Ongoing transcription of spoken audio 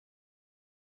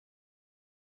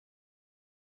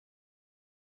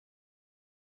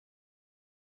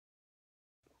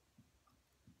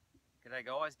G'day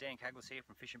guys, Dan Cagles here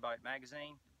from Fishing Boat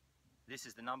Magazine. This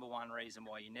is the #1 reason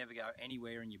why you never go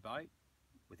anywhere in your boat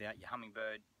without your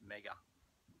Humminbird Mega.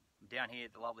 I'm down here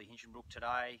at the lovely Hinchinbrook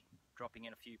today, dropping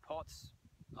in a few pots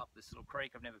up this little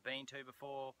creek I've never been to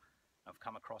before. I've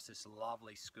come across this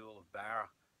lovely school of Barra,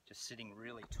 just sitting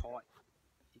really tight.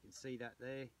 You can see that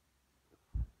there,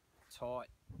 tight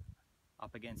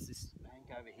up against this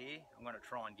bank over here. I'm going to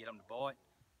try and get them to bite.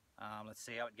 Let's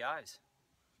see how it goes.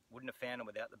 Wouldn't have found them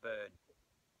without the bird.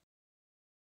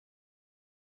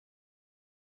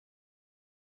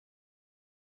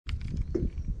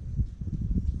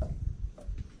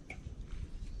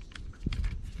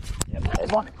 Yep,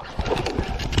 there's one.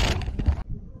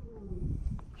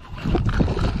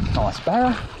 Nice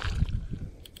Barra.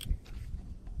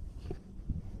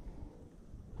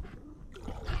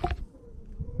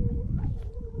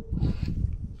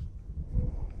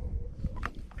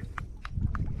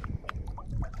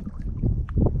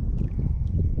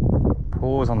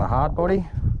 Pause on the hard body.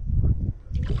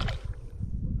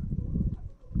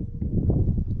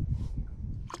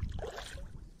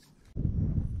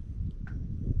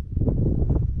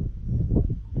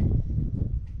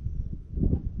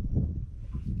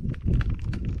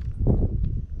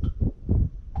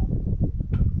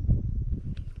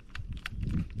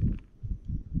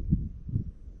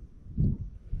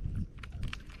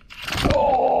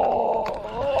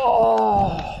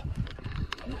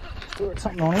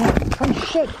 Something on here. Oh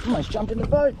shit, almost jumped in the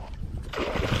boat.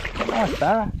 Nice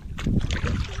Barra.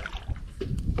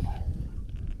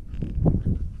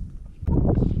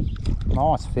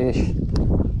 Nice fish.